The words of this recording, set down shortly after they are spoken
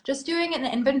Just doing an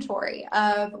inventory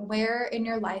of where in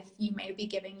your life you may be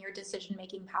giving your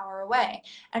decision-making power away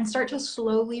and start to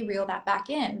slowly reel that back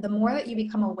in. The more that you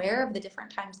become aware of the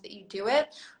different times that you do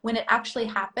it, when it actually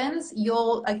happens,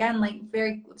 you'll, again, like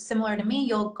very similar to me,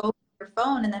 you'll go your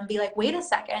phone and then be like, wait a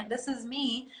second, this is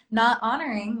me not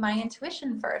honoring my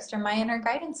intuition first or my inner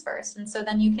guidance first. And so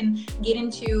then you can get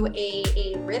into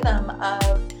a rhythm of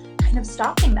kind of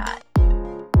stopping that.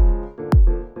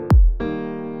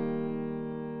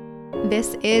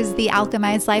 This is the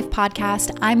Alchemized Life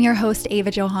podcast. I'm your host,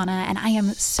 Ava Johanna, and I am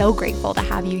so grateful to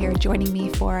have you here joining me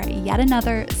for yet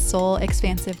another soul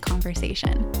expansive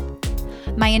conversation.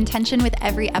 My intention with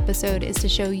every episode is to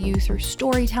show you through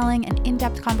storytelling and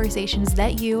in-depth conversations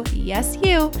that you, yes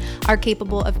you, are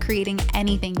capable of creating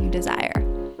anything you desire.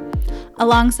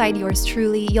 Alongside yours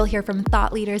truly, you'll hear from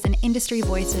thought leaders and industry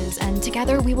voices, and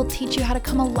together we will teach you how to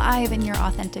come alive in your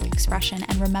authentic expression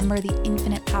and remember the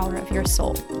infinite power of your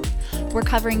soul. We're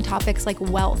covering topics like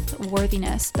wealth,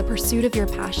 worthiness, the pursuit of your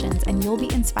passions, and you'll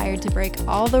be inspired to break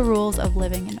all the rules of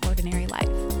living an ordinary life.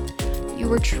 You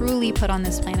were truly put on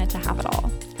this planet to have it all.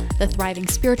 The thriving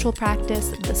spiritual practice,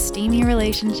 the steamy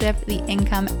relationship, the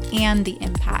income, and the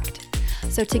impact.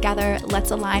 So together,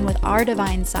 let's align with our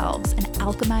divine selves and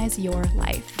alchemize your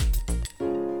life.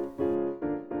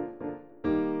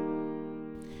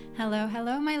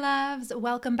 Hello, my loves.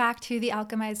 Welcome back to the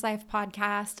Alchemized Life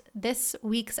podcast. This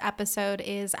week's episode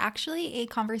is actually a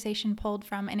conversation pulled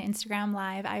from an Instagram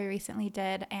live I recently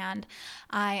did, and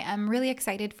I am really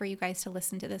excited for you guys to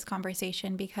listen to this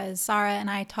conversation because Sarah and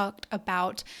I talked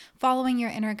about following your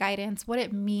inner guidance, what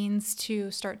it means to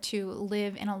start to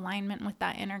live in alignment with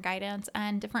that inner guidance,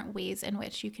 and different ways in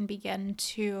which you can begin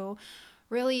to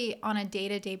really on a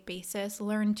day-to-day basis,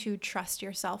 learn to trust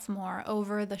yourself more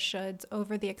over the shoulds,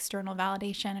 over the external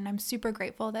validation. And I'm super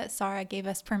grateful that Sarah gave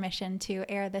us permission to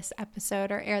air this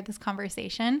episode or air this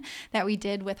conversation that we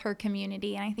did with her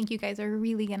community. And I think you guys are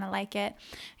really going to like it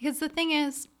because the thing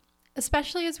is,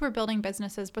 especially as we're building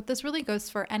businesses, but this really goes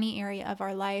for any area of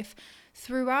our life,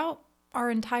 throughout our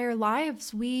entire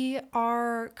lives, we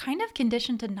are kind of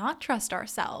conditioned to not trust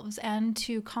ourselves and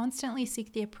to constantly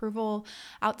seek the approval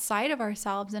outside of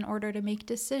ourselves in order to make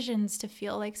decisions, to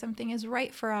feel like something is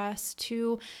right for us,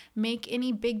 to make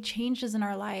any big changes in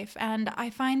our life. And I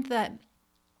find that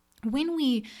when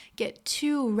we get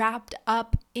too wrapped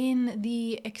up in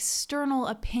the external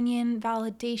opinion,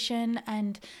 validation,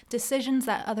 and decisions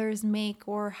that others make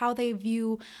or how they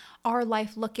view our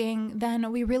life looking,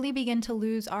 then we really begin to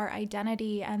lose our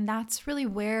identity. And that's really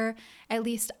where, at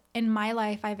least in my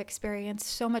life, I've experienced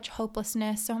so much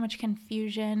hopelessness, so much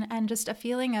confusion, and just a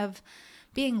feeling of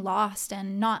being lost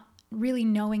and not really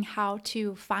knowing how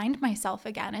to find myself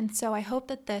again. And so I hope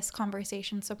that this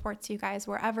conversation supports you guys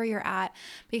wherever you're at,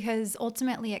 because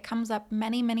ultimately it comes up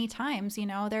many, many times. You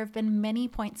know, there have been many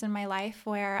points in my life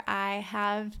where I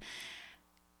have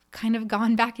kind of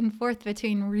gone back and forth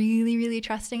between really, really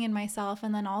trusting in myself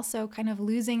and then also kind of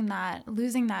losing that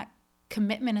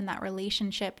commitment in that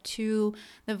relationship to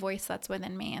the voice that's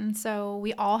within me. And so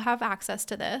we all have access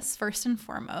to this, first and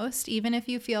foremost. Even if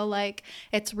you feel like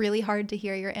it's really hard to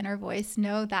hear your inner voice,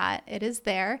 know that it is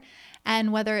there.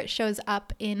 And whether it shows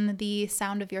up in the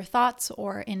sound of your thoughts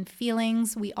or in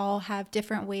feelings, we all have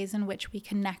different ways in which we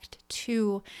connect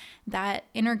to that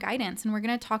inner guidance. And we're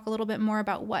going to talk a little bit more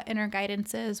about what inner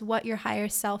guidance is, what your higher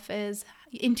self is,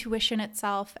 intuition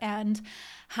itself, and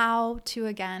how to,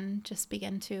 again, just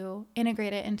begin to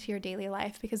integrate it into your daily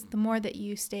life. Because the more that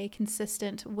you stay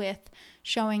consistent with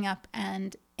showing up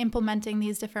and implementing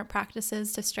these different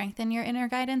practices to strengthen your inner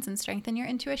guidance and strengthen your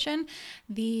intuition,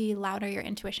 the louder your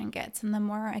intuition gets and the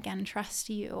more, again, trust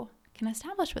you can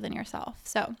establish within yourself.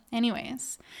 So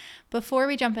anyways, before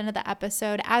we jump into the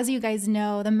episode, as you guys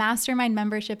know, the mastermind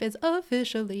membership is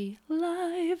officially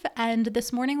live. And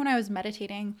this morning when I was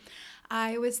meditating,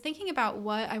 I was thinking about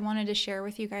what I wanted to share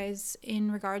with you guys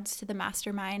in regards to the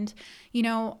mastermind. You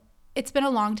know, it's been a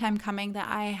long time coming that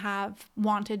I have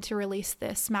wanted to release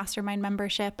this mastermind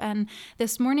membership. And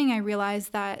this morning I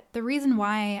realized that the reason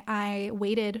why I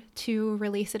waited to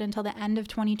release it until the end of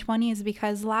 2020 is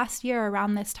because last year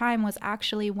around this time was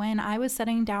actually when I was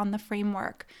setting down the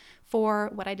framework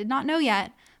for what I did not know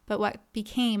yet, but what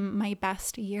became my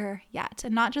best year yet.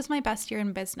 And not just my best year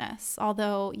in business,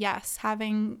 although yes,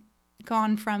 having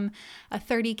gone from a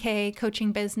 30K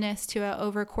coaching business to a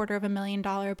over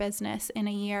 $250,000 business in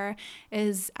a year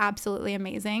is absolutely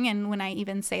amazing. And when I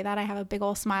even say that, I have a big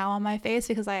old smile on my face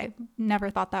because I never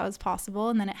thought that was possible.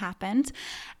 And then it happened.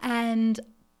 And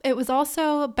it was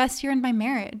also best year in my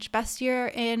marriage, best year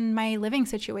in my living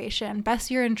situation, best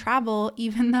year in travel,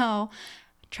 even though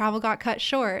travel got cut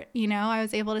short. You know, I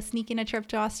was able to sneak in a trip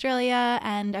to Australia,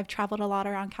 and I've traveled a lot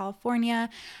around California.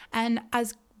 And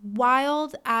as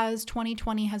wild as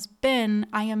 2020 has been,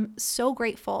 I am so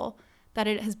grateful that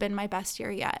it has been my best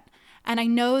year yet. And I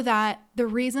know that the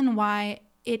reason why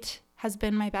it has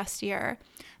been my best year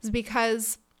is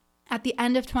because at the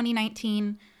end of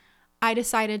 2019, I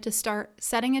decided to start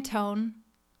setting a tone,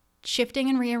 shifting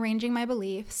and rearranging my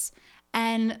beliefs,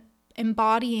 and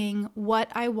embodying what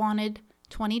I wanted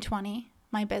 2020,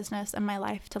 my business and my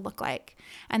life, to look like.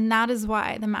 And that is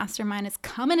why the mastermind is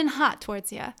coming in hot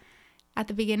towards you at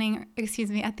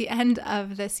the end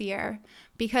of this year,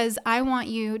 because I want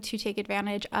you to take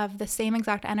advantage of the same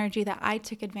exact energy that I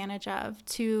took advantage of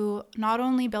to not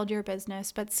only build your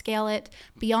business, but scale it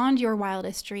beyond your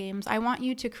wildest dreams. I want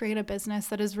you to create a business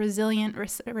that is resilient,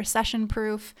 recession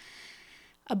proof,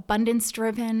 abundance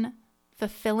driven,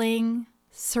 fulfilling,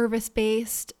 service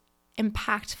based,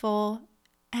 impactful,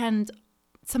 and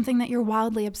something that you're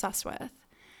wildly obsessed with.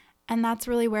 And that's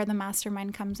really where the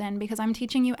mastermind comes in, because I'm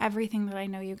teaching you everything that I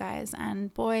know, you guys.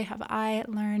 And boy, have I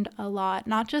learned a lot,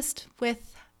 not just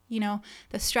with,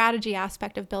 the strategy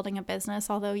aspect of building a business.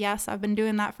 Although, yes, I've been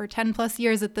doing that for 10 plus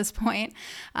years at this point.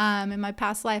 In my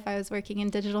past life, I was working in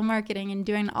digital marketing and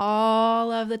doing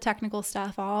all of the technical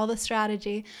stuff, all the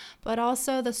strategy, but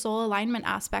also the soul alignment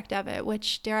aspect of it,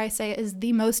 which, dare I say, is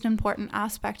the most important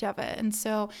aspect of it. And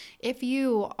so if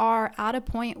you are at a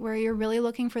point where you're really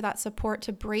looking for that support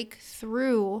to break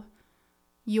through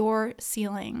your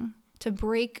ceiling, to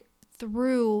break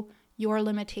through your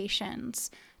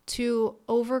limitations, to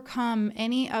overcome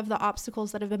any of the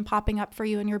obstacles that have been popping up for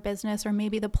you in your business, or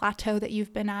maybe the plateau that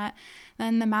you've been at,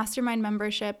 then the mastermind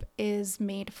membership is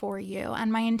made for you.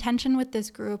 And my intention with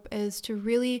this group is to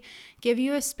really give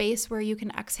you a space where you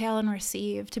can exhale and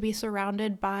receive, to be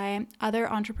surrounded by other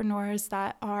entrepreneurs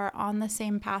that are on the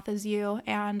same path as you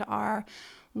and are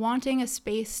wanting a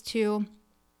space to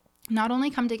not only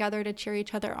come together to cheer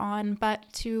each other on,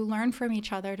 but to learn from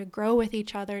each other, to grow with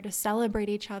each other, to celebrate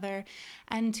each other,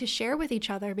 and to share with each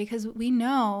other, because we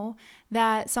know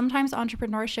that sometimes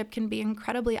entrepreneurship can be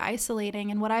incredibly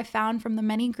isolating. And what I've found from the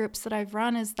many groups that I've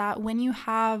run is that when you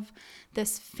have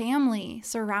this family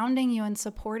surrounding you and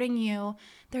supporting you,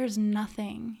 there's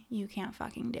nothing you can't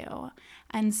fucking do.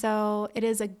 And so it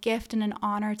is a gift and an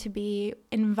honor to be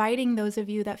inviting those of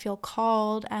you that feel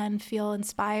called and feel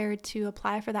inspired to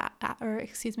apply for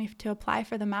to apply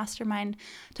for the mastermind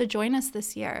to join us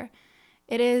this year.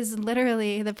 It is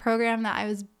literally the program that I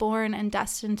was born and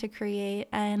destined to create,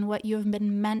 and what you have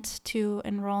been meant to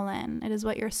enroll in. It is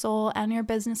what your soul and your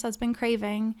business has been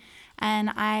craving, and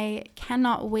I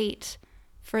cannot wait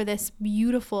for this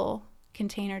beautiful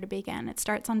container to begin. It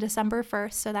starts on December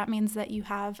 1st, so that means that you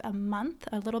have a month,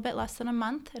 a little bit less than a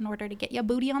month, in order to get your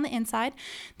booty on the inside.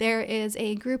 There is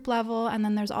a group level, and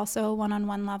then there's also a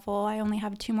one-on-one level. I only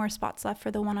have 2 more spots left for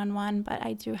the one-on-one, but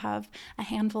I do have a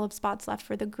handful of spots left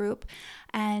for the group.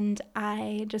 And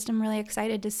I just am really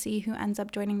excited to see who ends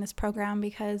up joining this program,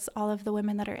 because all of the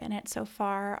women that are in it so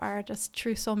far are just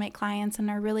true soulmate clients and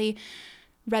are really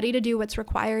ready to do what's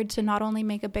required to not only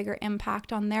make a bigger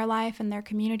impact on their life and their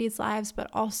community's lives, but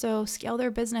also scale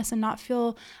their business and not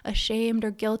feel ashamed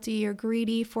or guilty or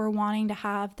greedy for wanting to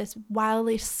have this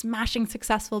wildly smashing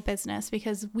successful business.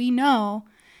 Because we know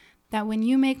that when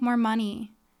you make more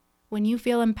money, when you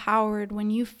feel empowered,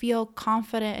 when you feel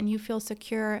confident and you feel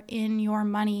secure in your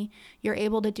money, you're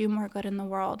able to do more good in the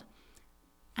world.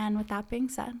 And with that being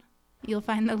said, you'll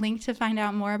find the link to find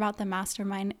out more about the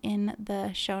mastermind in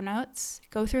the show notes.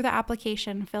 Go through the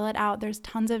application, fill it out. There's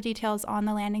tons of details on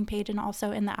the landing page and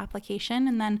also in the application.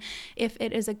 And then if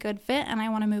it is a good fit and I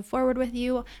want to move forward with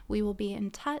you, we will be in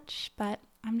touch. But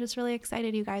I'm just really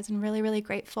excited, you guys, and really, really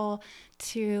grateful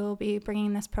to be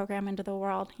bringing this program into the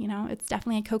world. It's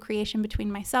definitely a co-creation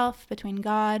between myself, between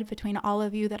God, between all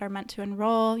of you that are meant to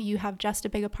enroll. You have just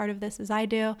as big a part of this as I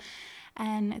do.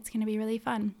 And it's going to be really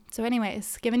fun. So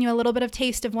anyways, giving you a little bit of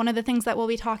taste of one of the things that we'll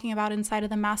be talking about inside of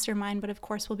the mastermind, but of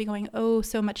course we'll be going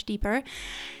so much deeper.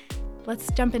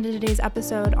 Let's jump into today's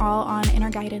episode, all on inner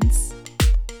guidance.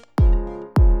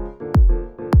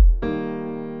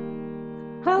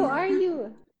 How are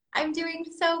you? I'm doing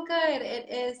so good. It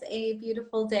is a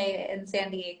beautiful day in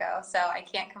San Diego, so I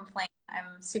can't complain.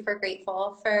 I'm super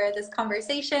grateful for this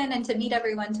conversation and to meet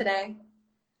everyone today.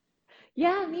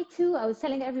 Yeah, me too. I was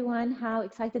telling everyone how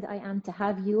excited I am to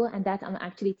have you, and that I'm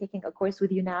actually taking a course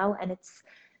with you now, and it's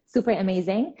super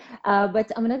amazing. But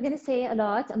I'm not going to say a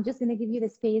lot. I'm just going to give you the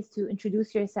space to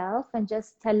introduce yourself and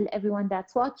just tell everyone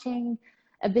that's watching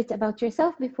a bit about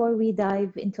yourself before we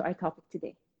dive into our topic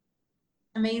today.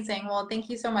 Amazing. Well, thank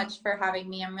you so much for having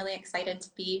me. I'm really excited to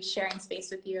be sharing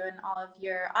space with you and all of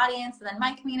your audience and then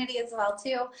my community as well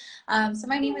too. So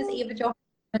my name is Ava Johann.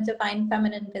 I'm a Divine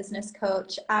Feminine Business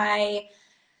Coach.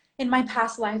 In my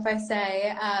past life, I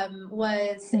say,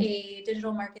 was a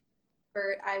digital marketing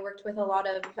expert. I worked with a lot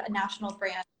of national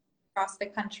brands across the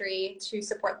country to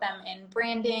support them in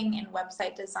branding, in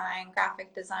website design,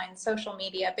 graphic design, social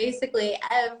media, basically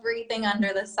everything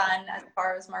under the sun as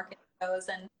far as marketing goes.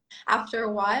 And after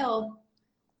a while,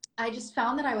 I just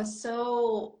found that I was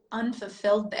so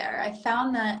unfulfilled there. I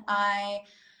found that I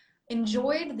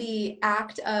enjoyed the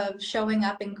act of showing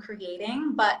up and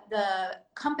creating, but the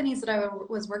companies that I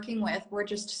was working with were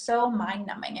just so mind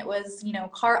numbing. It was,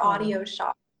 car Wow. audio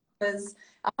shop. It was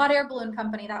a hot air balloon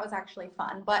company. That was actually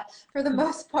fun. But for the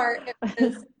most part, it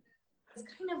was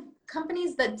kind of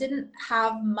companies that didn't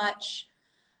have much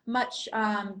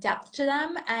depth to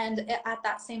them. And at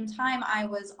that same time, I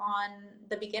was on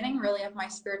the beginning really of my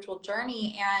spiritual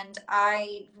journey, and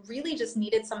I really just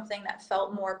needed something that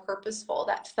felt more purposeful,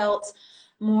 that felt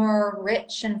more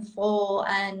rich and full,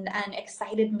 and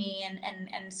excited me,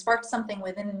 and sparked something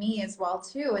within me as well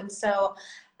too. And so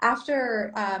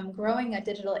after growing a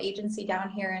digital agency down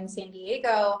here in San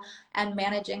Diego and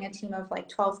managing a team of like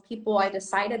 12 people, I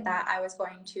decided that I was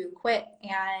going to quit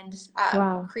and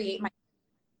Wow. create my,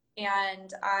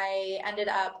 and I ended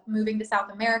up moving to South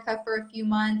America for a few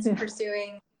months, Yeah.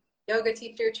 pursuing yoga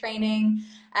teacher training.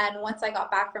 And once I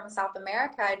got back from South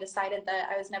America, I decided that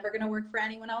I was never going to work for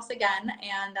anyone else again,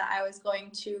 and that I was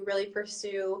going to really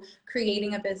pursue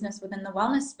creating a business within the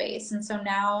wellness space. And so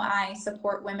now I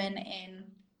support women in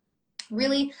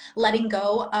really letting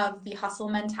go of the hustle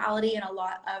mentality and a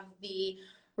lot of the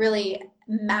really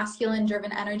masculine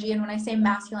driven energy. And when I say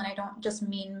masculine, I don't just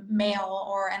mean male,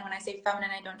 and when I say feminine,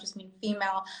 I don't just mean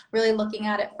female, really looking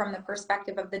at it from the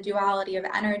perspective of the duality of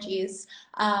energies.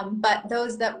 But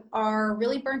those that are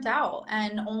really burnt out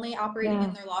and only operating Yeah.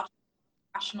 in their logical,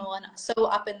 rational, and so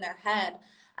up in their head.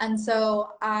 And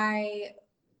so I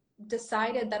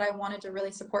decided that I wanted to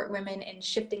really support women in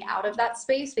shifting out of that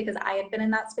space, because I had been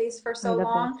in that space for I so love that.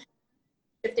 long,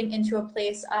 shifting into a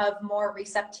place of more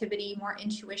receptivity, more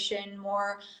intuition,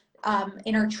 more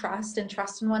inner trust and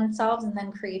trust in oneself, and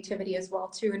then creativity as well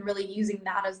too, and really using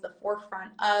that as the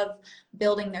forefront of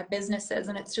building their businesses.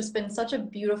 And it's just been such a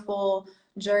beautiful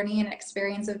journey and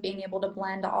experience of being able to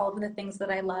blend all of the things that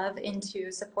I love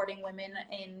into supporting women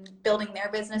in building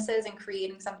their businesses and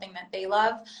creating something that they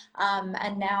love.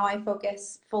 And now I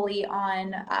focus fully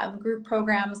on group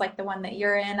programs like the one that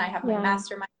you're in. I have my Yeah.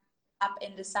 mastermind up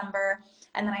in December.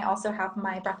 And then I also have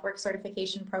my breathwork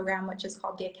certification program, which is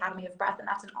called the Academy of Breath. And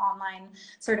that's an online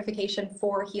certification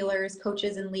for healers,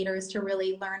 coaches, and leaders to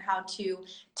really learn how to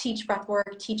teach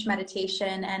breathwork, teach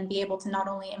meditation, and be able to not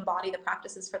only embody the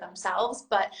practices for themselves,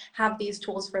 but have these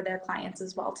tools for their clients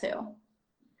as well too.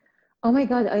 Oh my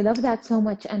God, I love that so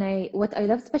much. And what I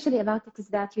love especially about it is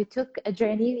that you took a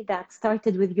journey that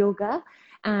started with yoga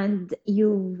and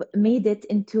you've made it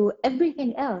into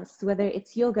everything else, whether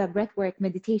it's yoga, breathwork,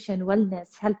 meditation,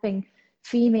 wellness, helping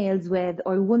females with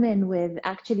or women with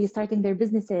actually starting their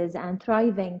businesses and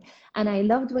thriving. And I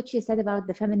loved what you said about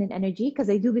the feminine energy,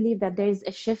 because I do believe that there's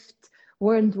a shift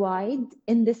worldwide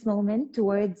in this moment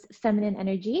towards feminine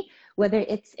energy, whether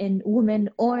it's in women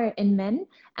or in men.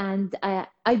 And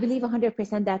I believe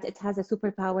 100% that it has a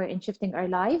superpower in shifting our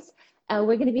lives.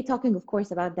 We're going to be talking, of course,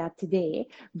 about that today.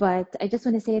 But I just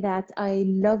want to say that I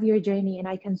love your journey and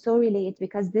I can so relate,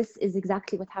 because this is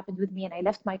exactly what happened with me. And I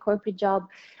left my corporate job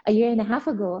a year and a half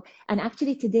ago. And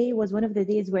actually, today was one of the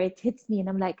days where it hits me. And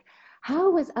I'm like,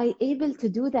 how was I able to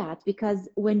do that? Because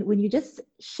when you just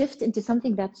shift into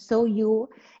something that's so you,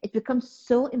 it becomes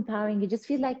so empowering. You just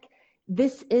feel like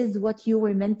this is what you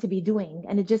were meant to be doing,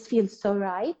 and it just feels so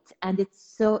right, and it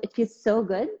feels so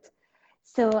good.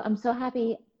 So I'm so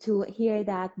happy to hear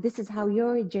that this is how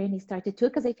your journey started too,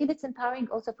 because I feel it's empowering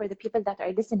also for the people that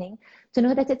are listening to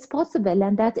know that it's possible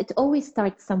and that it always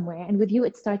starts somewhere. And with you,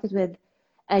 it started with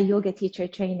a yoga teacher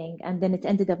training, and then it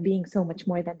ended up being so much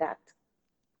more than that.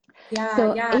 Yeah,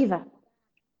 So yeah. Ava.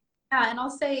 Yeah, and I'll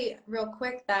say real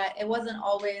quick that it wasn't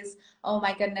always, oh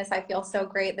my goodness, I feel so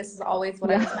great. This is always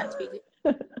what I Yeah. was meant to be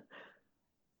doing.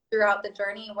 Throughout the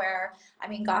journey, where, I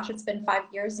mean, gosh, it's been 5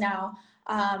 years now,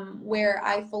 where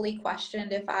I fully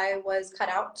questioned if I was cut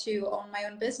out to own my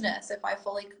own business, if I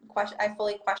fully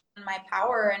questioned my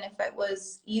power, and if it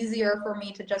was easier for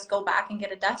me to just go back and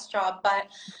get a desk job. But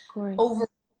Of course. over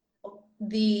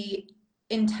the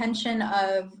intention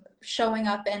of showing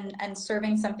up and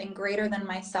serving something greater than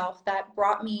myself that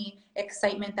brought me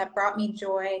excitement, that brought me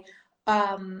joy,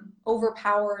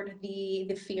 overpowered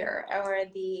the fear or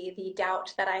the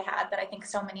doubt that I had, that I think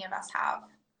so many of us have.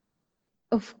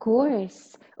 Of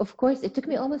course, of course. It took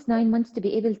me almost 9 months to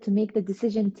be able to make the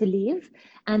decision to leave.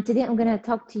 And today I'm going to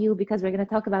talk to you because we're going to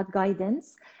talk about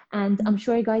guidance. And I'm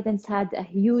sure guidance had a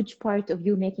huge part of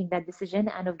you making that decision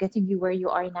and of getting you where you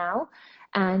are now.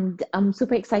 And I'm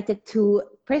super excited to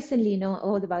personally know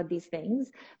all about these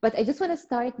things. But I just want to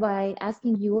start by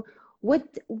asking you,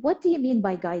 what do you mean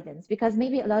by guidance? Because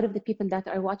maybe a lot of the people that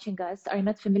are watching us are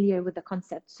not familiar with the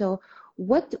concept. So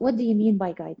what do you mean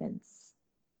by guidance?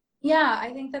 Yeah, I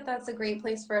think that that's a great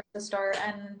place for us to start.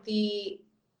 And the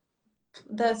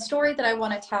story that I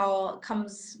want to tell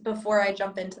comes before I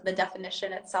jump into the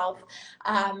definition itself.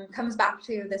 Comes back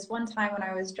to this one time when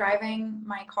I was driving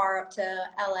my car up to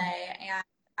LA, and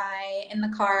in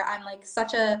the car, I'm like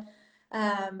such a,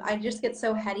 I just get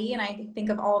so heady, and I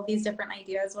think of all of these different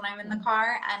ideas when I'm in the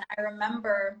car. And I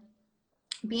remember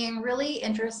being really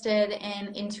interested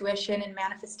in intuition and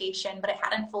manifestation, but it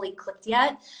hadn't fully clicked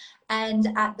yet.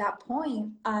 And at that point,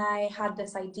 I had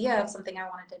this idea of something I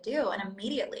wanted to do. And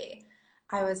immediately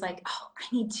I was like, oh,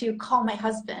 I need to call my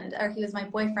husband, or he was my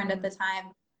boyfriend at the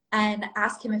time, and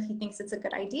ask him if he thinks it's a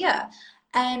good idea.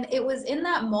 And it was in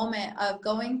that moment of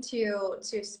going to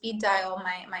speed dial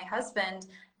my husband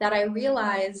that I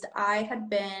realized I had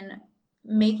been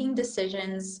making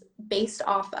decisions based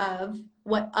off of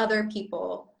what other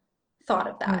people thought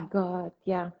of My that, God,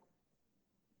 yeah,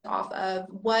 off of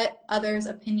what others'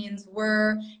 opinions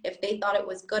were, if they thought it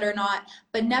was good or not,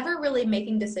 but never really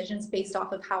making decisions based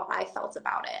off of how I felt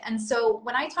about it. And so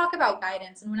when I talk about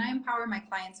guidance and when I empower my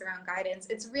clients around guidance,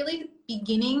 it's really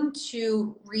beginning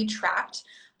to retract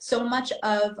so much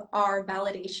of our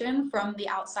validation from the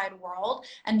outside world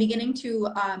and beginning to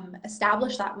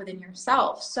establish that within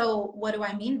yourself. So what do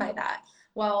I mean by that?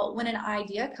 Well, when an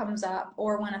idea comes up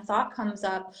or when a thought comes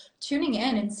up, tuning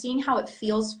in and seeing how it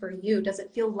feels for you. Does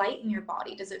it feel light in your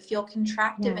body? Does it feel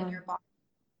contractive in yeah, your body?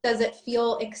 Does it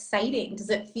feel exciting? Does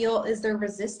it feel, is there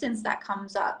resistance that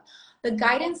comes up? The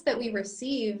guidance that we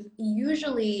receive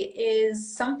usually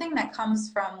is something that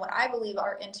comes from what I believe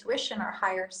our intuition, our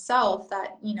higher self,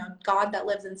 that, God that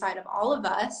lives inside of all of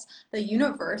us, the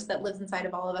universe that lives inside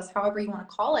of all of us, however you want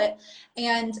to call it.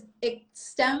 And it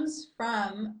stems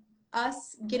from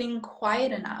us getting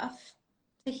quiet enough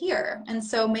to hear. And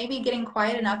so maybe getting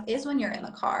quiet enough is when you're in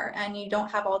the car and you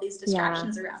don't have all these yeah.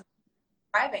 distractions around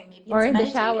driving. Maybe Or it's in the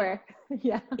meditating. shower.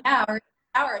 Yeah, Yeah, or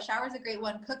shower. Shower is a great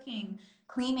one. Cooking,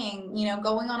 cleaning,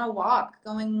 going on a walk,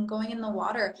 going in the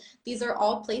water. These are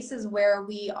all places where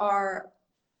we are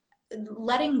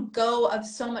letting go of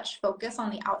so much focus on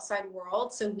the outside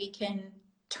world so we can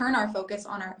turn our focus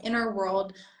on our inner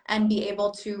world and be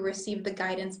able to receive the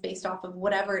guidance based off of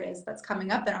whatever it is that's coming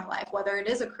up in our life, whether it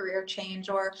is a career change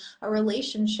or a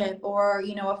relationship or,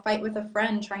 a fight with a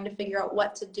friend trying to figure out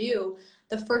what to do.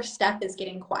 The first step is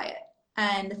getting quiet.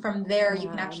 And from there, you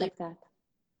can yeah, I actually love that.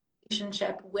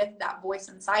 relationship with that voice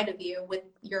inside of you, with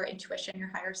your intuition,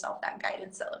 your higher self, that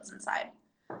guidance that lives inside.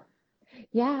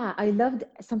 Yeah, I loved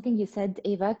something you said,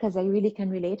 Ava, because I really can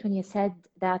relate when you said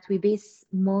that we base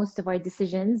most of our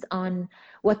decisions on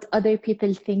what other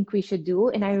people think we should do.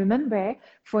 And I remember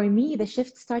for me, the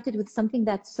shift started with something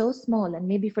that's so small, and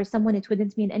maybe for someone it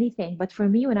wouldn't mean anything. But for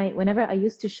me, whenever I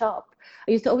used to shop,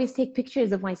 I used to always take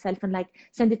pictures of myself and like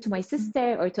send it to my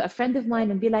sister or to a friend of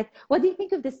mine and be like, what do you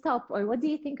think of this top? Or what do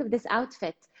you think of this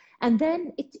outfit? And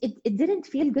then it didn't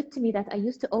feel good to me that I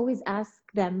used to always ask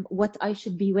them what I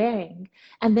should be wearing.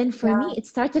 And then for Yeah. me, it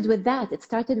started with that. It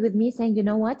started with me saying, you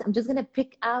know what, I'm just going to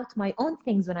pick out my own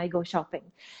things when I go shopping.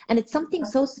 And it's something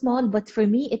so small, but for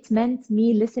me, it meant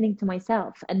me listening to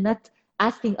myself and not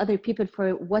asking other people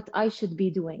for what I should be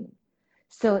doing.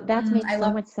 So that I makes so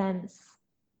love much sense.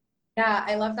 Yeah,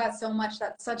 I love that so much.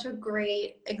 That's such a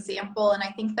great example. And I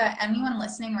think that anyone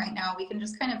listening right now, we can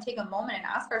just kind of take a moment and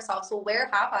ask ourselves, well, where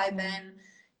have I Yeah. been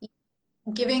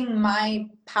giving my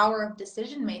power of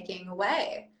decision making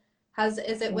away?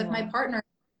 Is it with my Yeah. partner,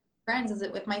 friends? Is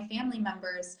it with my family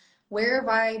members? Where have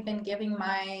I been giving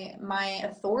my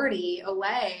authority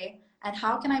away? And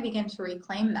how can I begin to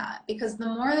reclaim that? Because the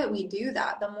more that we do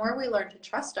that, the more we learn to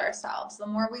trust ourselves, the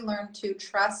more we learn to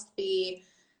trust the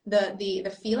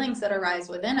feelings that arise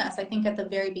within us. I think at the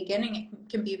very beginning it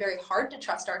can be very hard to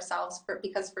trust ourselves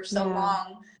because for so Yeah.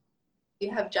 long we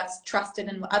have just trusted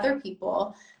in other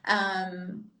people.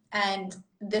 And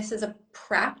this is a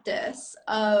practice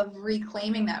of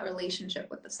reclaiming that relationship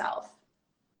with the self.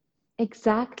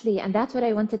 Exactly. And that's what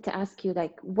I wanted to ask you.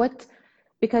 Like,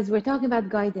 because we're talking about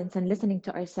guidance and listening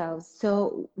to ourselves.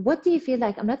 So what do you feel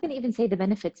like? I'm not going to even say the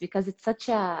benefits because it's such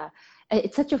a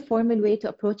formal way to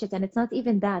approach it, and it's not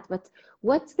even that. But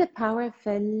what's the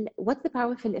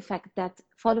powerful effect that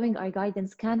following our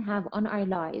guidance can have on our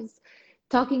lives?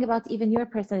 Talking about even your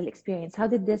personal experience, how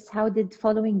did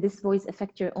following this voice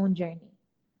affect your own journey?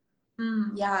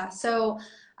 Yeah. So,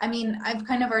 I mean, I've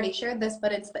kind of already shared this,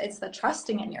 but it's the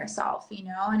trusting in yourself, you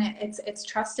know, and it's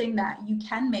trusting that you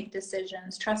can make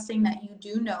decisions, trusting that you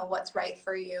do know what's right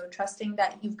for you, trusting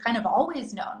that you've kind of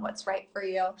always known what's right for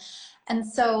you. And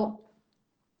so,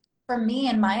 for me,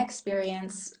 in my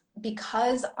experience,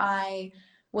 because I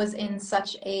was in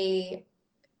such a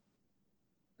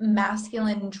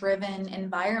masculine driven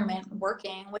environment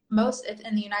working with most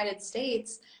in the United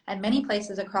States and many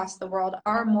places across the world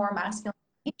are more masculine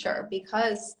in nature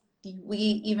because we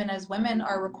even as women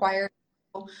are required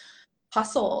to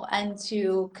hustle and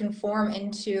to conform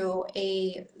into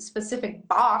a specific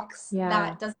box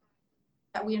Yeah,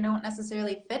 that we don't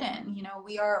necessarily fit in. You know,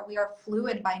 we are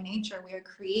fluid by nature. We are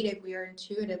creative. We are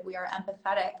intuitive. We are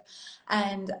empathetic,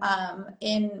 and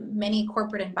in many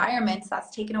corporate environments,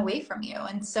 that's taken away from you.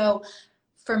 And so,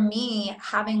 for me,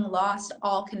 having lost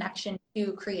all connection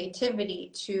to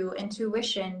creativity, to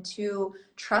intuition, to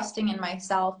trusting in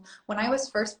myself, when I was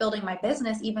first building my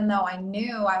business, even though I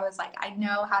knew I was like, I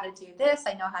know how to do this,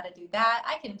 I know how to do that,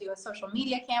 I can do a social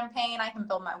media campaign, I can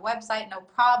build my website, no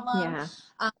problem. yeah,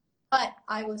 Um, but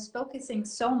I was focusing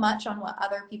so much on what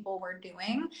other people were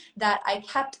doing that I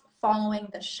kept following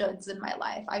the shoulds in my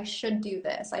life. I should do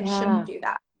this. I shouldn't yeah, do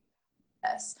that.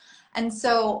 This. And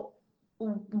so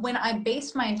when I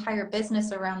based my entire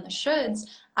business around the shoulds,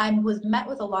 I was met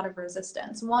with a lot of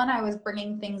resistance. One, I was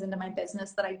bringing things into my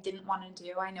business that I didn't want to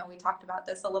do. I know we talked about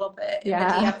this a little bit in the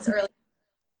yeah, DMs earlier,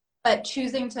 but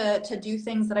choosing to do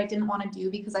things that I didn't want to do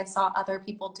because I saw other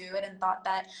people do it and thought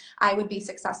that I would be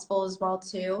successful as well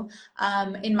too.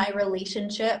 In my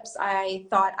relationships, I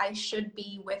thought I should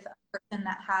be with a person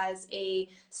that has a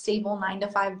stable 9 to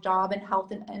 5 job and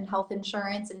health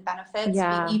insurance and benefits,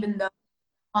 yeah, even though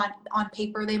on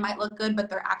paper they might look good, but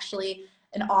they're actually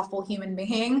an awful human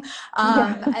being.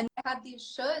 yeah, And I had these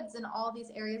shoulds in all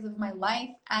these areas of my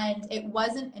life, and it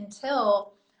wasn't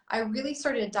until I really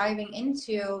started diving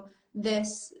into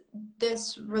this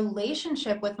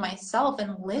relationship with myself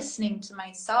and listening to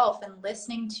myself and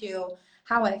listening to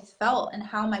how I felt and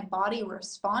how my body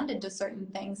responded to certain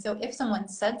things. So if someone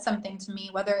said something to me,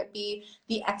 whether it be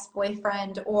the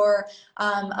ex-boyfriend or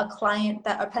a client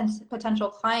that a potential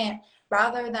client,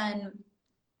 rather than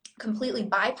completely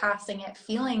bypassing it,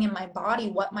 feeling in my body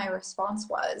what my response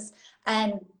was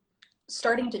and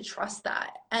starting to trust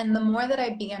that. And the more that I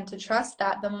began to trust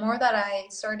that, the more that I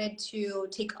started to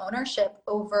take ownership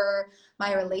over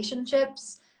my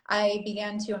relationships. I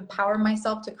began to empower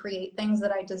myself to create things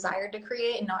that I desired to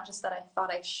create and not just that I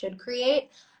thought I should create.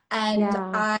 And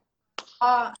yeah, I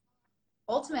saw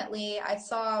ultimately, I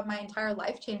saw my entire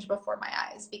life change before my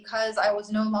eyes because I was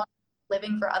no longer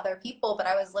living for other people, but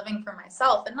I was living for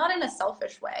myself, and not in a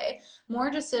selfish way, more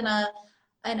just in a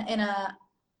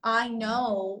I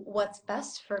know what's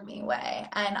best for me way,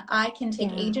 and I can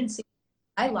take yeah. agency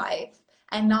in my life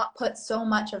and not put so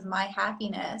much of my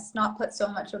happiness, not put so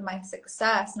much of my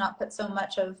success, not put so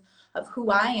much of who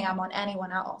I am on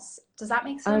anyone else. Does that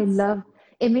make I sense? love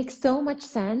it. Makes so much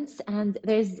sense. And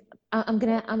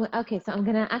I'm okay. So I'm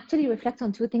gonna actually reflect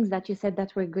on two things that you said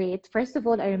that were great. First of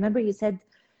all, I remember you said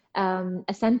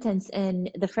a sentence in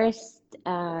the first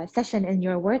session in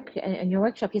your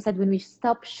workshop. You said when we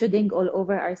stop shoulding all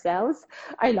over ourselves,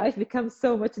 our life becomes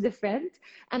so much different.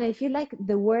 And I feel like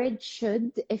the word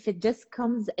should, if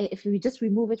we just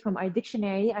remove it from our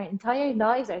dictionary, our entire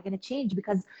lives are going to change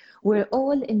because we're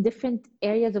all in different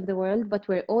areas of the world, but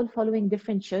we're all following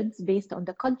different shoulds based on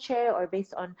the culture or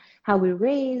based on how we're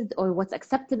raised or what's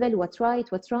acceptable, what's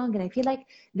right, what's wrong. And I feel like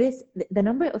the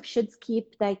number of shoulds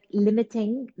keep like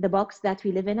limiting the box that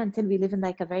we live in until we live in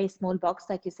like a very small box,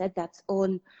 like you said, that's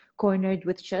all cornered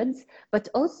with shoulds. But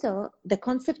also the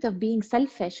concept of being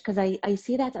selfish, because I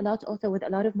see that a lot also with a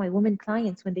lot of my women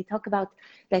clients when they talk about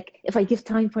like, if I give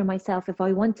time for myself, if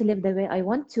I want to live the way I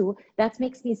want to, that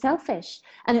makes me selfish.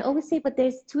 And I always say, but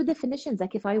there's two definitions.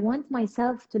 Like, if I want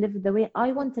myself to live the way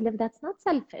I want to live, that's not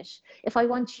selfish. If I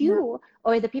want Yeah. you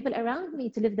or the people around me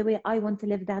to live the way I want to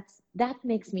live, that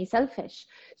makes me selfish.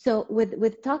 So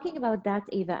with talking about that,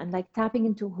 Ava, and like tapping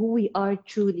into who we are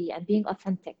truly and being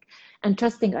authentic and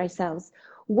trusting ourselves,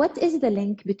 what is the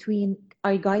link between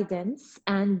our guidance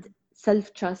and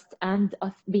self-trust and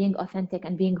being authentic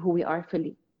and being who we are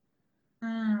fully?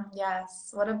 Yes,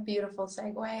 what a beautiful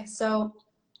segue. So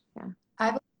Yeah. I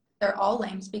believe they're all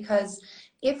linked, because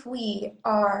if we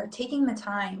are taking the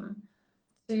time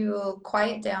to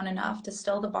quiet down enough to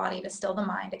still the body, to still the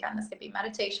mind, again, this could be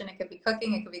meditation, it could be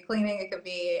cooking, it could be cleaning, it could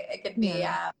be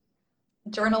Yeah.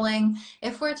 journaling.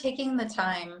 If we're taking the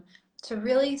time to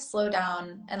really slow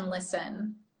down and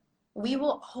listen, we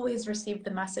will always receive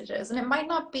the messages. And it might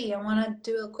not be, I want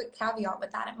to do a quick caveat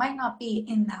with that. It might not be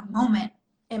in that moment.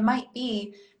 It might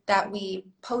be that we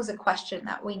pose a question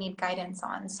that we need guidance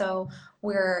on. So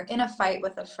we're in a fight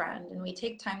with a friend and we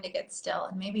take time to get still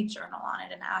and maybe journal on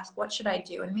it and ask, what should I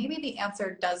do? And maybe the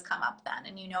answer does come up then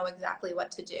and you know exactly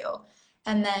what to do.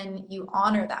 And then you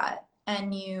honor that,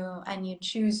 and you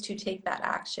choose to take that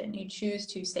action. You choose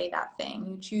to say that thing.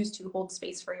 You choose to hold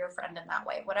space for your friend in that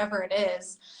way, whatever it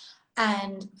is.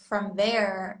 And from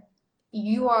there,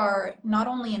 you are not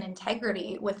only in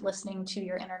integrity with listening to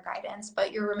your inner guidance,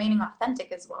 but you're remaining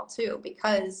authentic as well too,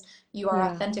 because you are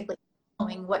Yeah. authentically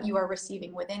knowing what you are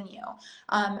receiving within you.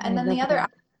 I And then the love other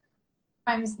that.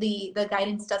 times the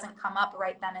guidance doesn't come up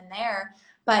right then and there,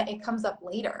 but it comes up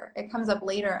later. It comes up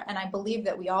later, and I believe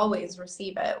that we always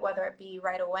receive it, whether it be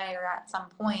right away or at some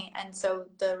point. And so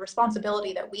the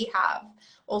responsibility that we have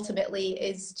ultimately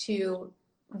is to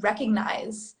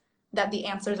recognize that the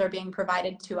answers are being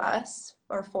provided to us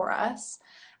or for us.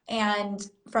 And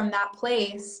from that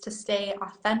place, to stay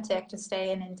authentic, to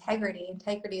stay in integrity.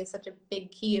 Integrity is such a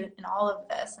big key in all of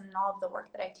this and in all of the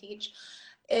work that I teach,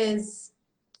 is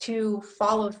to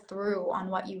follow through on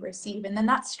what you receive. And then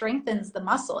that strengthens the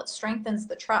muscle. It strengthens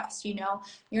the trust. You know,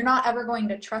 you're not ever going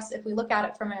to trust, if we look at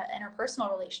it from an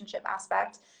interpersonal relationship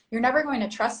aspect, you're never going to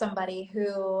trust somebody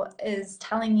who is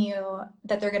telling you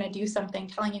that they're going to do something,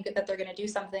 telling you that they're going to do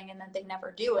something, and then they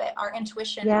never do it. Our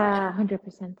intuition and our Yeah, inner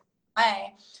 100%.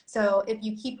 way. So if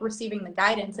you keep receiving the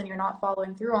guidance and you're not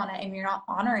following through on it and you're not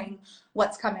honoring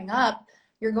what's coming up,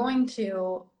 you're going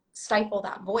to stifle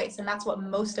that voice. And that's what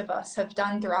most of us have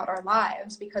done throughout our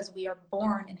lives, because we are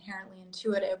born inherently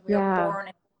intuitive. We are Yeah. born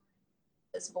in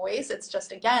this voice. It's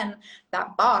just, again,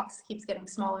 that box keeps getting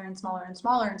smaller and smaller and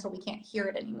smaller until we can't hear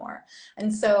it anymore.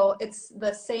 And so it's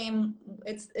the same,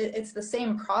 it's the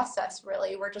same process,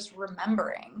 really. We're just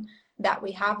remembering that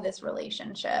we have this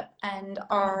relationship, and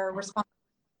our responsibility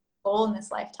goal in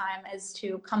this lifetime is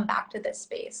to come back to this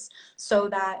space so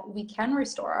that we can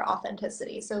restore our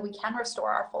authenticity, so we can restore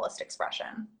our fullest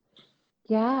expression.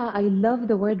 Yeah, I love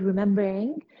the word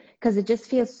remembering because it just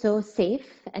feels so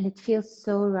safe and it feels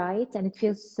so right and it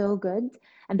feels so good.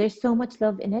 And there's so much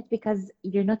love in it because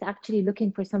you're not actually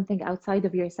looking for something outside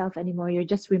of yourself anymore. You're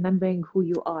just remembering who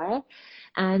you are.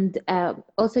 And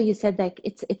also, you said like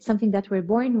it's something that we're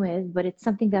born with, but it's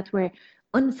something that we're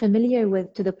unfamiliar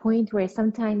with to the point where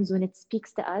sometimes when it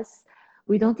speaks to us,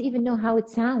 we don't even know how it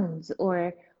sounds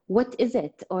or what is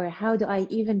it or how do I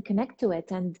even connect to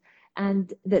it.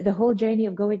 And the whole journey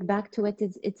of going back to it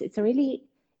is it's a really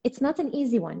it's not an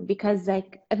easy one because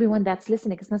like everyone that's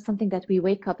listening, it's not something that we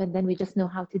wake up and then we just know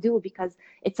how to do because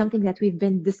it's something that we've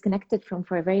been disconnected from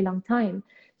for a very long time.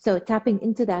 So tapping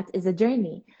into that is a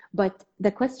journey. But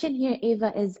the question here,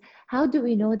 Ava, is how do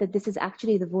we know that this is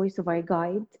actually the voice of our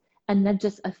guide and not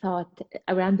just a thought,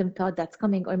 a random thought that's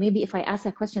coming? Or maybe if I ask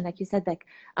a question, like you said, like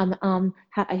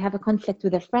I have a conflict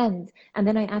with a friend, and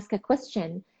then I ask a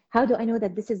question, how do I know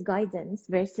that this is guidance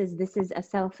versus this is a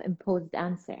self-imposed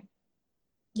answer?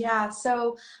 Yeah,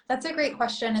 so that's a great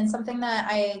question, and something that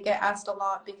I get asked a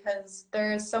lot, because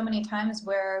there's so many times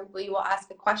where we will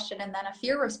ask a question and then a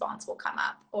fear response will come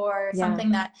up, or Yeah, something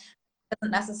that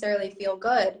doesn't necessarily feel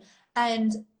good.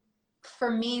 And for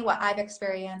me, what I've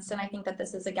experienced, and I think that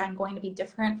this is again going to be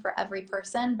different for every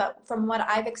person, but from what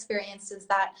I've experienced is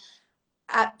that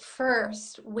at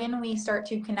first, when we start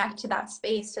to connect to that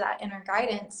space, to that inner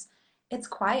guidance, it's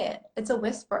quiet, it's a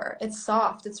whisper, it's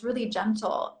soft, it's really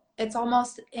gentle. It's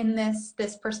almost in this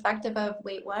perspective of,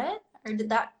 wait, what? Or did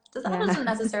that, that yeah. doesn't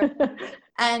necessarily,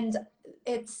 and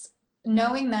it's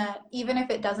knowing that even if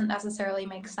it doesn't necessarily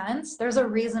make sense, there's a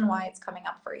reason why it's coming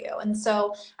up for you. And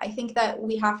so I think that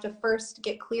we have to first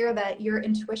get clear that your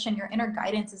intuition, your inner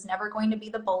guidance is never going to be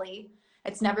the bully.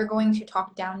 It's never going to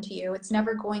talk down to you. It's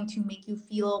never going to make you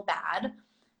feel bad.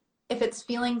 If it's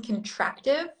feeling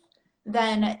contractive,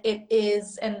 then it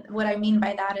is, and what I mean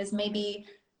by that is maybe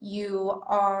you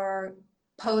are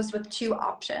posed with two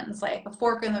options, like a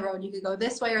fork in the road. You could go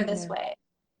this way or this Yeah, way.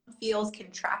 Feels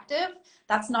contractive,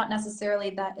 that's not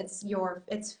necessarily that it's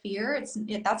fear.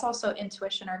 That's also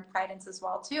intuition or guidance as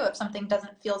well too. If something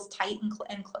doesn't feels tight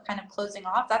and kind of closing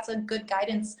off, that's a good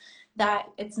guidance that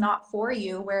it's not for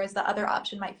you, whereas the other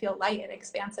option might feel light and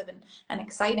expansive and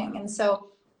exciting. And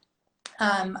so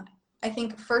um, I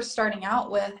think first starting out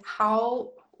with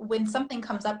when something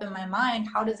comes up in my mind,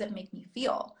 how does it make me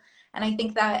feel? And I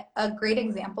think that a great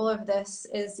example of this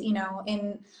is,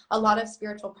 in a lot of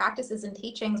spiritual practices and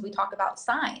teachings, we talk about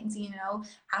signs,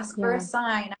 ask for a Yeah.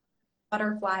 sign,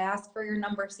 butterfly, ask for your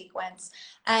number sequence.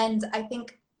 And I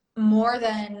think more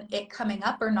than it coming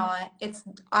up or not, it's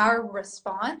our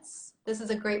response. This is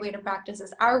a great way to practice,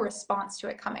 is our response to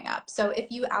it coming up. So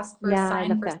if you ask for a Yeah, I sign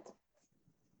love for, that.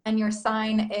 and your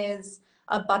sign is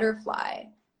a butterfly,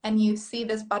 and you see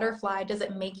this butterfly, does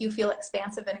it make you feel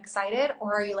expansive and excited?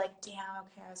 Or are you like, damn,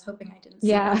 okay, I was hoping I didn't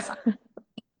see that Yeah.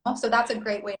 sign. So that's a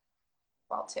great way to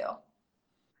well too.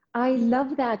 I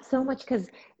love that so much because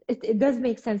it does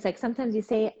make sense. Like sometimes you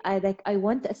say, I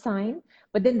want a sign,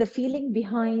 but then the feeling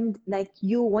behind like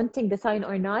you wanting the sign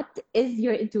or not is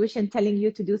your intuition telling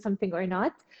you to do something or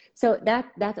not. So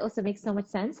that also makes so much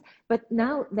sense. But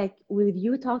now, like with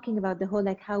you talking about the whole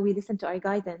like how we listen to our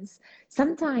guidance,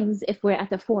 sometimes if we're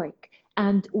at a fork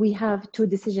and we have two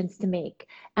decisions to make,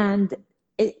 and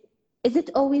it, is it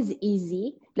always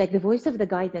easy? Like the voice of the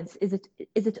guidance, is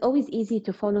it always easy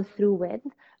to follow through with?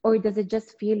 Or does it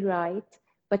just feel right?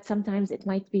 But sometimes it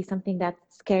might be something that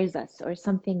scares us or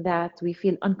something that we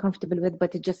feel uncomfortable with,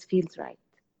 but it just feels right.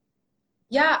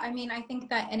 Yeah, I mean, I think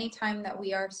that anytime that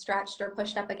we are stretched or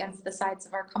pushed up against the sides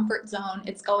of our comfort zone,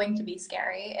 it's going to be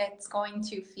scary. It's going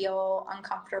to feel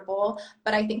uncomfortable.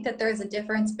 But I think that there's a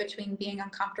difference between being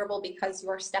uncomfortable because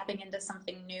you're stepping into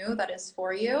something new that is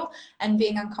for you, and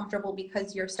being uncomfortable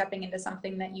because you're stepping into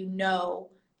something that you know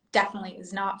definitely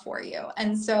is not for you.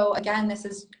 And so again, this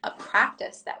is a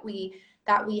practice that we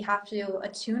have to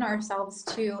attune ourselves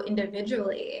to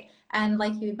individually. And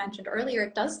like you mentioned earlier,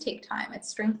 it does take time. It's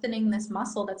strengthening this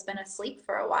muscle that's been asleep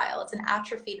for a while. It's an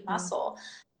atrophied Yeah. muscle.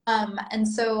 And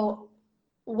so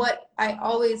what I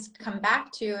always come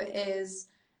back to is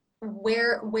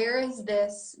where is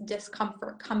this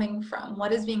discomfort coming from?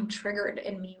 What is being triggered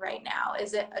in me right now?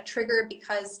 Is it a trigger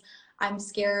because I'm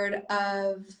scared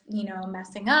of,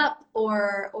 messing up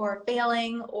or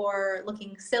failing or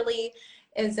looking silly?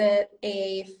 Is it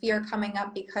a fear coming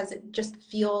up because it just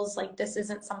feels like this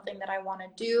isn't something that I want to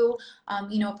do?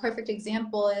 A perfect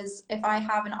example is if I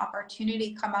have an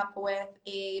opportunity come up with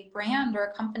a brand or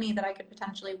a company that I could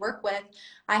potentially work with,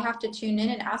 I have to tune in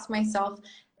and ask myself,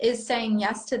 is saying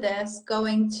yes to this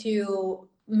going to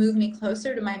move me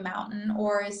closer to my mountain,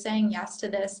 or is saying yes to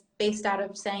this based out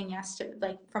of saying yes to,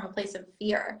 like, from a place of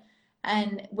fear?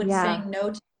 And would Yeah. saying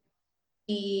no to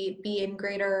be a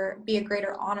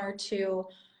greater honor to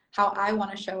how I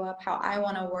want to show up, how I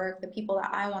want to work, the people that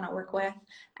I want to work with,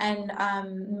 and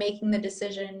making the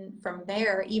decision from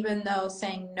there, even though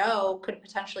saying no could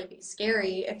potentially be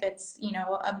scary if it's,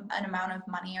 an amount of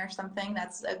money or something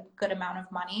that's a good amount of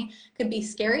money, could be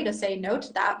scary to say no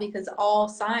to that because all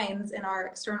signs in our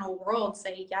external world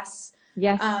say yes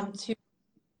Yes. to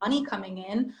money coming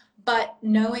in. But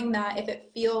knowing that if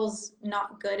it feels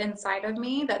not good inside of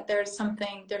me, that there's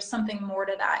something more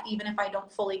to that, even if I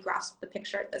don't fully grasp the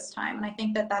picture at this time. And I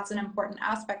think that that's an important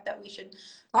aspect that we should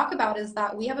talk about, is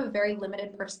that we have a very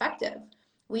limited perspective.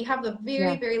 We have a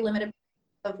very, Yeah. very limited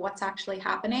of what's actually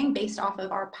happening based off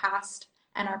of our past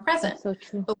and our present, That's so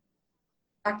true. but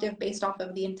perspective based off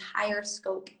of the entire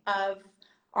scope of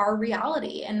our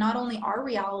reality, and not only our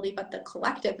reality but the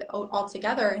collective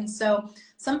altogether. And so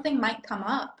something might come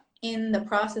up in the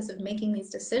process of making these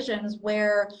decisions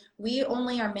where we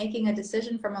only are making a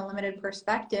decision from a limited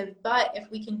perspective, but if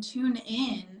we can tune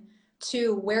in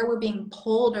to where we're being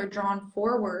pulled or drawn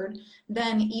forward,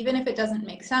 then even if it doesn't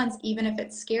make sense, even if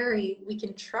it's scary, we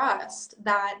can trust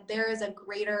that there is a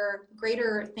greater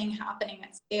thing happening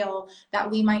at scale that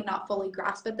we might not fully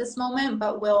grasp at this moment,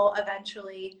 but will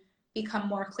eventually become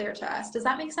more clear to us. Does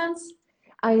that make sense?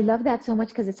 I love that so much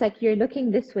because it's like you're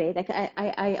looking this way. Like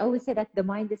I always say that the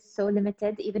mind is so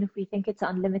limited, even if we think it's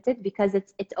unlimited, because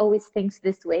it always thinks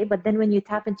this way. But then when you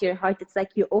tap into your heart, it's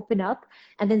like you open up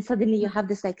and then suddenly you have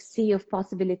this like sea of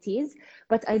possibilities.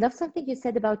 But I love something you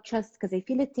said about trust because I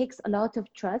feel it takes a lot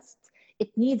of trust.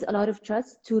 It needs a lot of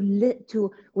trust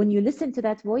to when you listen to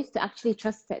that voice to actually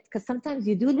trust it. Because sometimes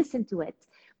you do listen to it,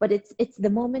 but it's the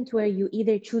moment where you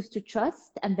either choose to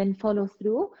trust and then follow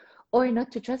through or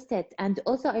not to trust it. And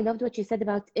also, I loved what you said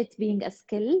about it being a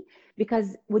skill,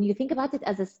 because when you think about it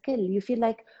as a skill, you feel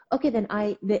like, okay, then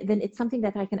it's something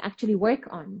that I can actually work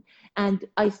on. And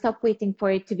I stop waiting for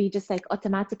it to be just like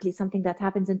automatically something that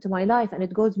happens into my life, and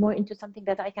it goes more into something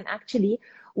that I can actually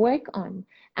work on.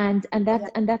 Yeah.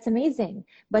 And that's amazing.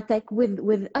 But like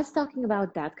with us talking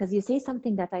about that, because you say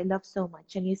something that I love so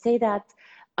much, and you say that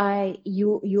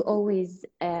you always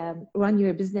run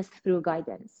your business through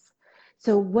guidance.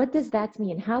 So what does that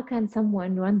mean? How can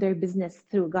someone run their business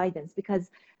through guidance? Because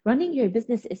running your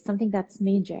business is something that's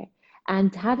major.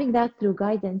 And having that through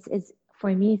guidance is,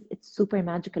 for me, it's super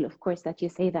magical, of course, that you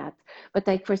say that. But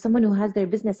like for someone who has their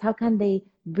business, how can they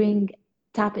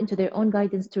tap into their own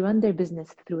guidance to run their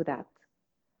business through that?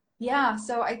 Yeah,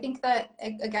 so I think that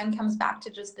again comes back to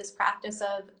just this practice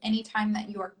of anytime that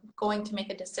you are going to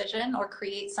make a decision or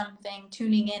create something,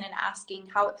 tuning in and asking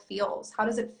how it feels. How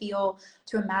does it feel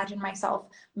to imagine myself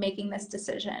making this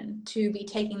decision, to be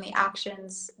taking the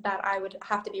actions that I would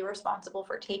have to be responsible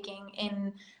for taking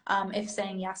in if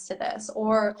saying yes to this?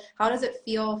 Or how does it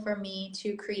feel for me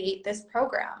to create this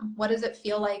program? What does it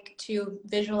feel like to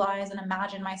visualize and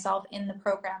imagine myself in the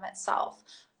program itself?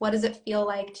 What does it feel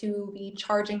like to be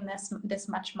charging this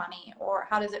much money? Or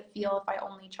how does it feel if I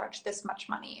only charge this much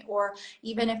money? Or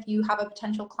even if you have a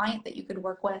potential client that you could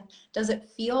work with, does it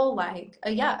feel like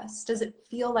a yes? Does it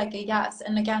feel like a yes?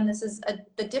 And again, this is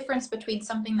the difference between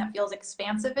something that feels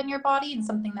expansive in your body and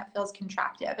something that feels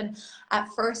contractive. And at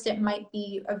first it might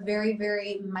be a very,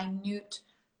 very minute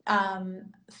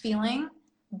feeling,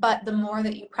 but the more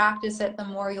that you practice it, the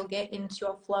more you'll get into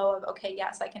a flow of, okay,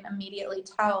 yes, I can immediately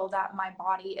tell that my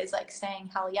body is like saying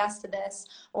hell yes to this,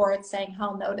 or it's saying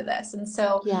hell no to this. And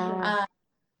so Yeah.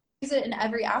 use it in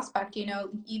every aspect. You know,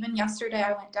 even yesterday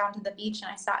I went down to the beach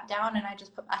and I sat down and I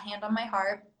just put a hand on my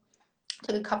heart,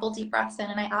 took a couple deep breaths in,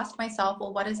 and I asked myself,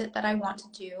 well, what is it that I want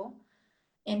to do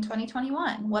in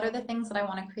 2021? What are the things that I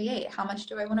want to create? How much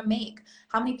do I want to make?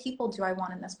 How many people do I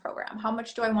want in this program? How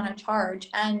much do I want to charge?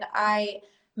 And I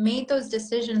made those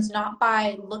decisions not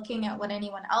by looking at what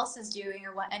anyone else is doing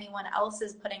or what anyone else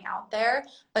is putting out there,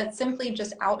 but simply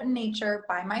just out in nature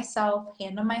by myself,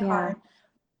 hand on my Yeah. heart,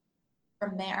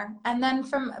 from there. And then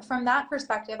from that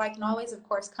perspective, I can always of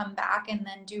course come back and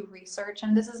then do research.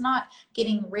 And this is not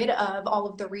getting rid of all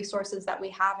of the resources that we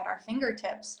have at our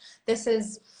fingertips. This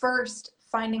is first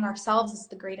finding ourselves as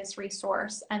the greatest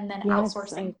resource and then Yes,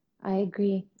 outsourcing. I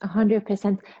agree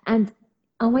 100%. And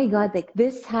oh my God, like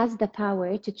this has the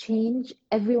power to change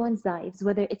everyone's lives,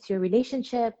 whether it's your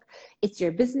relationship, it's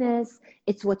your business,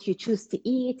 it's what you choose to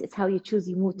eat, it's how you choose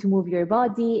to move your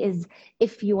body, is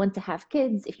if you want to have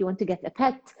kids, if you want to get a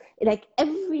pet, like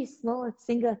every small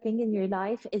single thing in your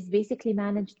life is basically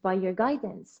managed by your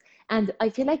guidance. And I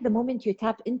feel like the moment you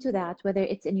tap into that, whether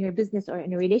it's in your business or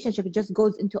in a relationship, it just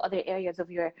goes into other areas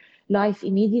of your life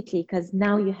immediately because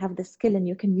now you have the skill and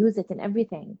you can use it in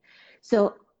everything.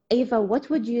 So, Ava, what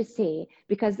would you say?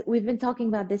 Because we've been talking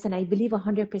about this and I believe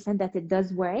 100% that it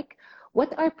does work.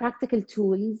 What are practical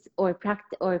tools or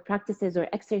practices or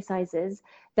exercises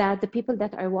that the people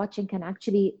that are watching can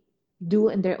actually do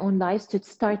in their own lives to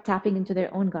start tapping into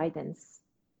their own guidance?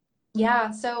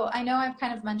 Yeah, so I know I've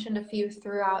kind of mentioned a few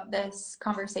throughout this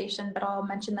conversation, but I'll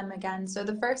mention them again. So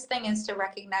the first thing is to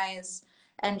recognize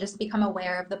and just become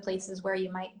aware of the places where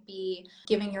you might be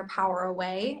giving your power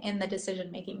away in the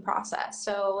decision-making process.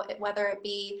 So whether it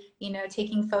be, you know,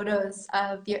 taking photos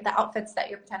of the outfits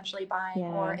that you're potentially buying,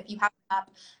 or Yeah. if you have an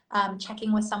app,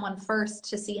 checking with someone first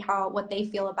to see what they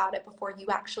feel about it before you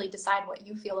actually decide what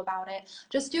you feel about it.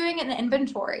 Just doing an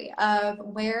inventory of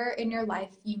where in your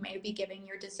life you may be giving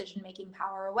your decision making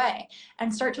power away,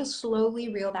 and start to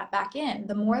slowly reel that back in.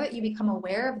 The more that you become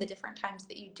aware of the different times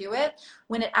that you do it,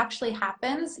 when it actually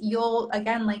happens, you'll,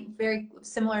 again, like very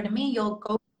similar to me, you'll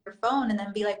go your phone and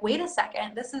then be like, wait a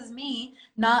second, this is me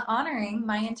not honoring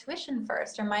my intuition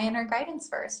first or my inner guidance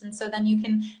first. And so then you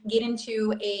can get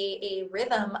into a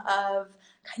rhythm of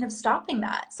kind of stopping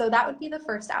that. So that would be the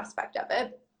first aspect of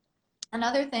it.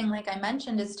 Another thing, like I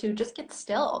mentioned, is to just get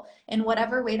still in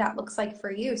whatever way that looks like for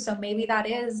you. So maybe that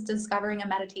is discovering a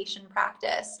meditation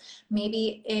practice.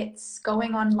 Maybe it's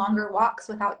going on longer walks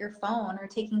without your phone, or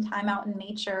taking time out in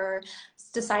nature, or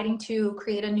deciding to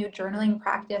create a new journaling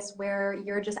practice where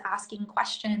you're just asking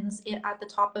questions at the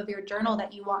top of your journal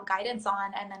that you want guidance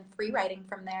on, and then free writing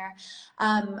from there.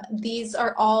 These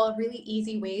are all really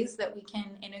easy ways that we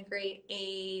can integrate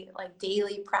a like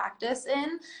daily practice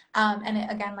in, and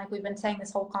it, again, like we've been saying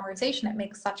this whole conversation, it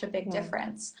makes such a big Yeah.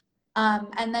 difference.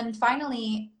 And then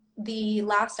finally, the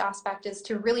last aspect is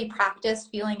to really practice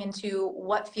feeling into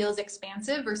what feels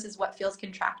expansive versus what feels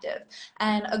contractive.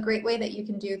 And a great way that you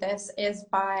can do this is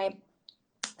by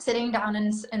sitting down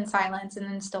in silence and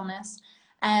in stillness,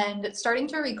 and starting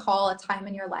to recall a time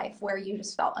in your life where you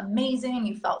just felt amazing,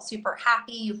 you felt super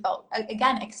happy, you felt,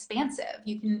 again, expansive.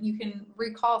 You can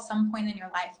recall some point in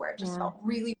your life where it just Yeah. felt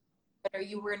really good, or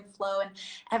you were in flow and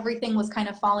everything was kind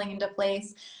of falling into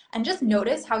place. And just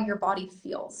notice how your body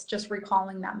feels just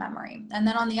recalling that memory. And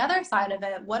then on the other side of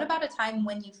it, what about a time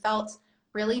when you felt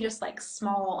really just like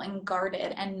small and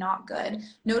guarded and not good?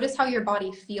 Notice how your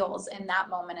body feels in that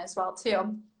moment as well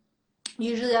too.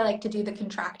 Usually I like to do the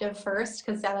contractive first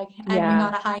because I'm Yeah.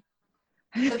 not a high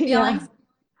the Yeah. feelings.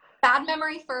 Bad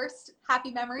memory first,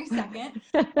 happy memory second.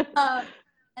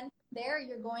 And there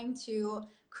you're going to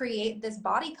create this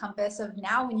body compass of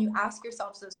now when you ask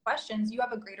yourself those questions, you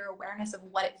have a greater awareness of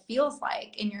what it feels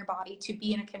like in your body to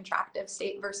be in a contractive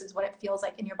state versus what it feels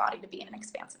like in your body to be in an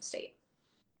expansive state.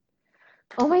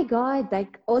 Oh my God,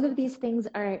 like all of these things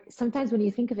are sometimes when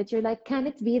you think of it, you're like, can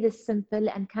it be this simple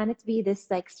and can it be this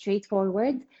like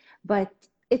straightforward? But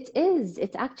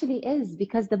it actually is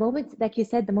because the moment, like you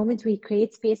said, the moment we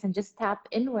create space and just tap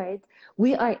inward,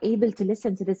 we are able to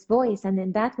listen to this voice. And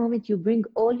in that moment, you bring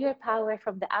all your power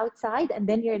from the outside, and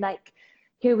then you're like,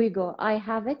 here we go. I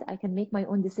have it. I can make my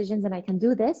own decisions and I can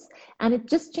do this. And it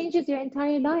just changes your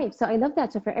entire life. So I love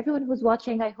that. So for everyone who's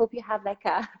watching, I hope you have like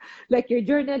a like your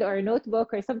journal or a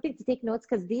notebook or something to take notes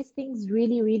because these things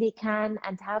really, really can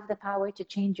and have the power to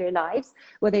change your lives,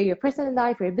 whether your personal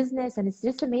life or your business. And it's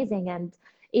just amazing. And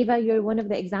Eva, you're one of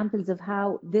the examples of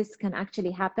how this can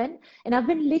actually happen. And I've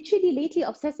been literally lately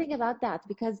obsessing about that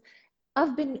because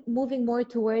I've been moving more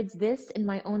towards this in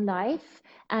my own life.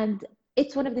 And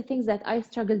it's one of the things that I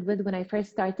struggled with when I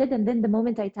first started. And then the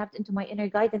moment I tapped into my inner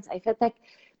guidance, I felt like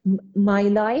my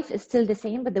life is still the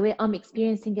same, but the way I'm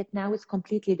experiencing it now is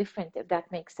completely different, if that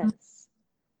makes sense.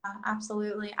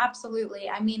 Absolutely. Absolutely.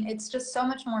 I mean, it's just so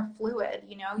much more fluid,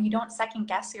 you know, you don't second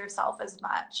guess yourself as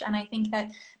much. And I think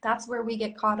that that's where we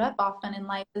get caught up often in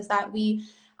life is that we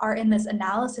are in this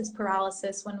analysis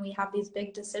paralysis when we have these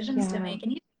big decisions to Yeah. make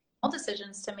and even small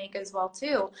decisions to make as well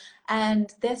too.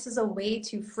 And this is a way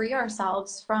to free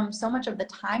ourselves from so much of the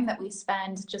time that we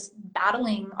spend just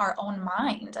battling our own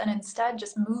mind and instead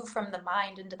just move from the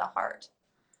mind into the heart.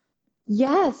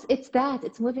 Yes, it's that.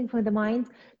 It's moving from the mind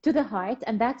to the heart,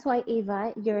 and that's why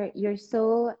Eva, you're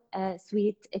so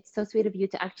sweet. It's so sweet of you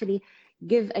to actually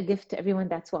give a gift to everyone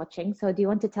that's watching. So, do you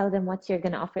want to tell them what you're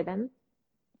going to offer them?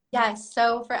 Yes.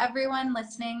 So for everyone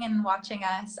listening and watching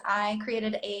us, I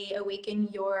created a Awaken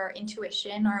Your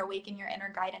Intuition or Awaken Your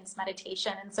Inner Guidance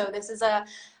meditation. And so this is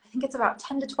I think it's about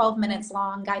 10 to 12 minutes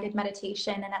long guided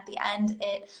meditation. And at the end,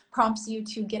 it prompts you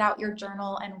to get out your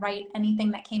journal and write anything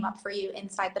that came up for you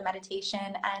inside the meditation.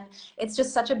 And it's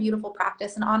just such a beautiful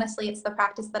practice. And honestly, it's the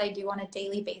practice that I do on a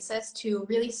daily basis to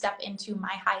really step into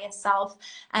my highest self.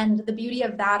 And the beauty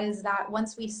of that is that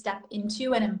once we step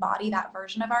into and embody that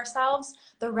version of ourselves,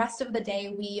 the rest of the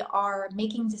day we are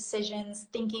making decisions,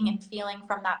 thinking and feeling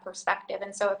from that perspective.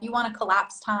 And so if you want to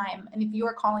collapse time and if you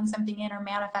are calling something in or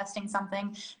manifesting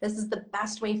something, this is the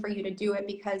best way for you to do it,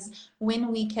 because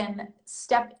when we can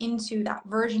step into that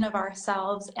version of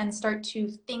ourselves and start to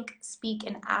think, speak,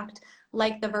 and act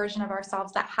like the version of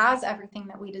ourselves that has everything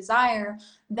that we desire,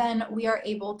 then we are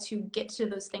able to get to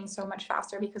those things so much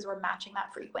faster because we're matching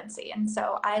that frequency. And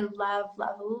so I love,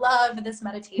 love, love this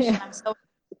meditation. Yeah. I'm so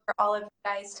for all of you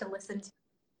guys to listen to.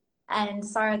 And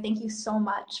Sarah, thank you so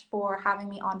much for having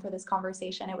me on for this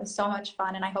conversation. It was so much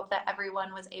fun, and I hope that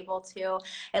everyone was able to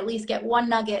at least get one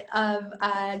nugget of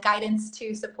guidance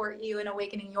to support you in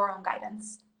awakening your own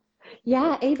guidance.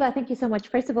 Yeah, Ava, thank you so much.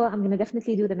 First of all, I'm going to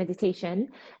definitely do the meditation.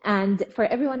 And for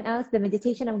everyone else, the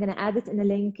meditation, I'm going to add it in a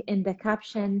link in the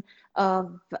caption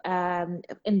of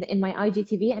in my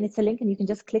IGTV. And it's a link and you can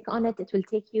just click on it. It will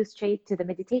take you straight to the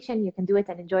meditation. You can do it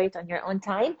and enjoy it on your own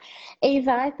time.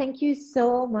 Ava, thank you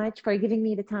so much for giving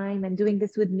me the time and doing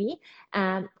this with me.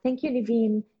 Thank you,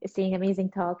 Naveen, saying amazing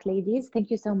talk, ladies.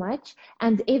 Thank you so much.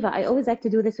 And Ava, I always like to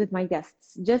do this with my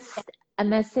guests. Just a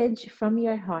message from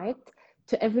your heart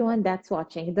to everyone that's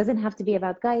watching. It doesn't have to be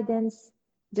about guidance,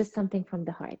 just something from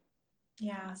the heart.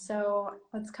 Yeah, so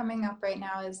what's coming up right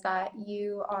now is that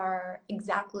you are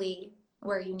exactly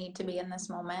where you need to be in this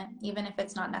moment, even if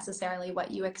it's not necessarily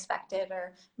what you expected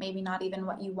or maybe not even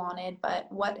what you wanted.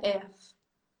 But what if,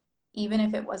 even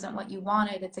if it wasn't what you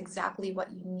wanted, it's exactly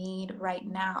what you need right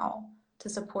now to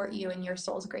support you in your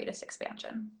soul's greatest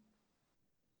expansion.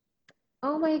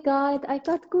 Oh my God, I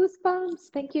got goosebumps.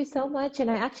 Thank you so much.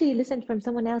 And I actually listened from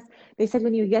someone else. They said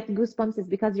when you get goosebumps, it's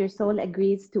because your soul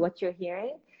agrees to what you're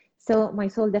hearing. So my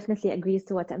soul definitely agrees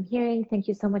to what I'm hearing. Thank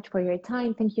you so much for your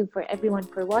time. Thank you for everyone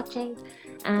for watching.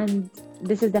 And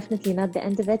this is definitely not the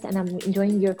end of it. And I'm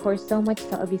enjoying your course so much.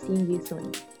 So I'll be seeing you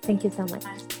soon. Thank you so much.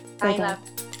 Bye I bye. love